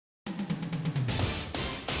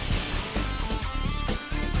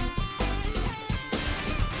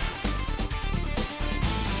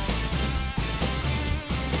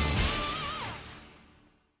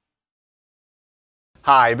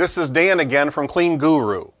Hi, this is Dan again from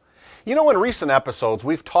CleanGuru. You know, in recent episodes,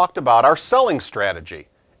 we've talked about our selling strategy,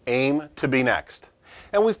 aim to be next.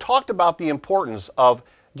 And we've talked about the importance of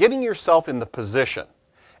getting yourself in the position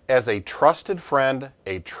as a trusted friend,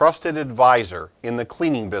 a trusted advisor in the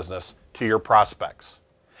cleaning business to your prospects.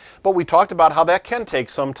 But we talked about how that can take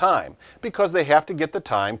some time because they have to get the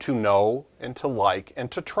time to know and to like and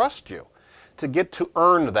to trust you, to get to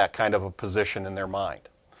earn that kind of a position in their mind.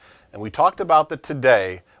 And we talked about that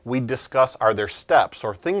today. We discuss, are there steps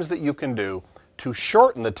or things that you can do to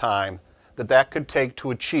shorten the time that could take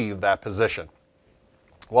to achieve that position?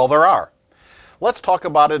 Well, there are. Let's talk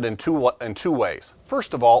about it in two ways.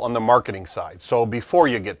 First of all, on the marketing side, so before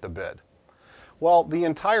you get the bid. Well, the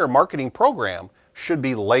entire marketing program should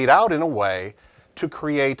be laid out in a way to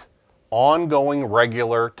create ongoing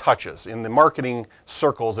regular touches. In the marketing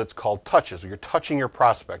circles, it's called touches. You're touching your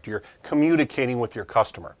prospect. You're communicating with your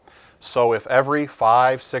customer. So if every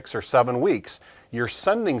 5, 6, or 7 weeks you're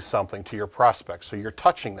sending something to your prospects, so you're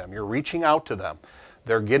touching them, you're reaching out to them,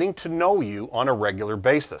 they're getting to know you on a regular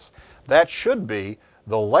basis. That should be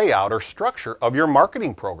the layout or structure of your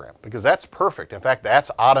marketing program because that's perfect. In fact,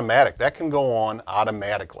 that's automatic. That can go on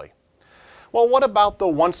automatically. Well, what about the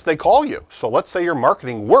once they call you? So let's say your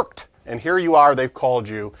marketing worked and here you are, they've called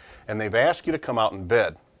you and they've asked you to come out and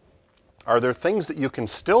bid. Are there things that you can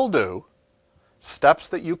still do, steps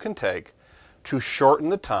that you can take to shorten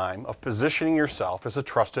the time of positioning yourself as a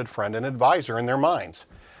trusted friend and advisor in their minds?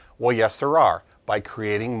 Well, yes, there are, by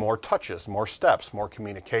creating more touches, more steps, more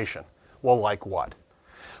communication. Well, like what?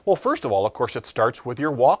 Well, first of all, of course, it starts with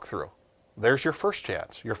your walkthrough. There's your first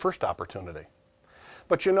chance, your first opportunity.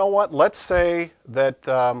 But you know what? Let's say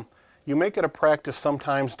that you make it a practice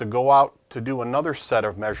sometimes to go out to do another set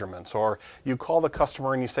of measurements, or you call the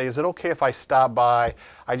customer and you say, is it okay if I stop by?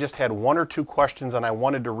 I just had 1 or 2 questions and I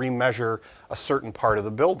wanted to remeasure a certain part of the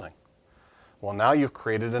building. Well, now you've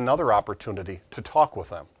created another opportunity to talk with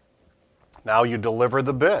them. Now you deliver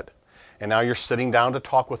the bid, and now you're sitting down to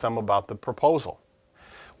talk with them about the proposal.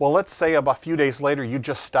 Well, let's say about a few days later you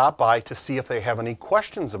just stop by to see if they have any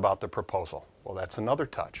questions about the proposal. Well, that's another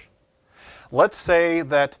touch. Let's say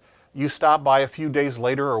that you stop by a few days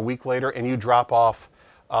later or a week later and you drop off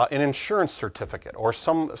an insurance certificate or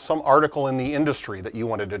some article in the industry that you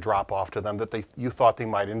wanted to drop off to them that you thought they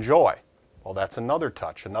might enjoy. Well, that's another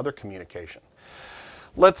touch, another communication.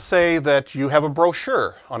 Let's say that you have a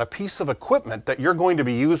brochure on a piece of equipment that you're going to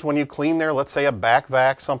be used when you clean there, let's say a back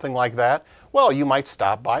vac, something like that. Well, you might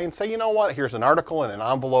stop by and say, you know what, here's an article in an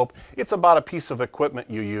envelope. It's about a piece of equipment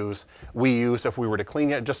we use if we were to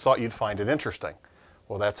clean it. Just thought you'd find it interesting.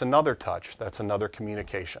 Well, that's another touch. That's another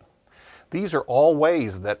communication. These are all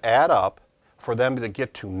ways that add up for them to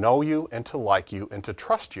get to know you and to like you and to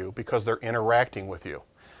trust you because they're interacting with you.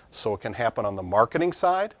 So it can happen on the marketing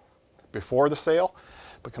side before the sale,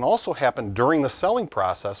 but can also happen during the selling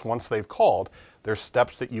process once they've called. There's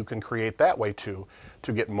steps that you can create that way too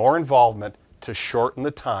to get more involvement to shorten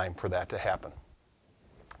the time for that to happen.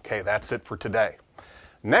 Okay, that's it for today.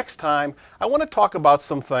 Next time, I want to talk about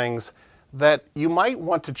some things that you might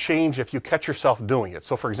want to change if you catch yourself doing it.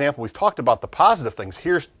 So for example, we've talked about the positive things.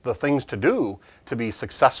 Here's the things to do to be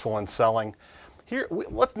successful in selling.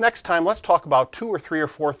 Next time, let's talk about 2 or 3 or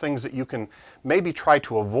 4 things that you can maybe try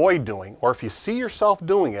to avoid doing, or if you see yourself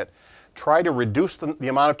doing it, try to reduce the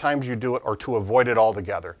amount of times you do it or to avoid it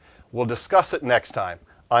altogether. We'll discuss it next time.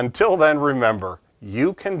 Until then, remember,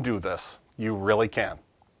 you can do this. You really can.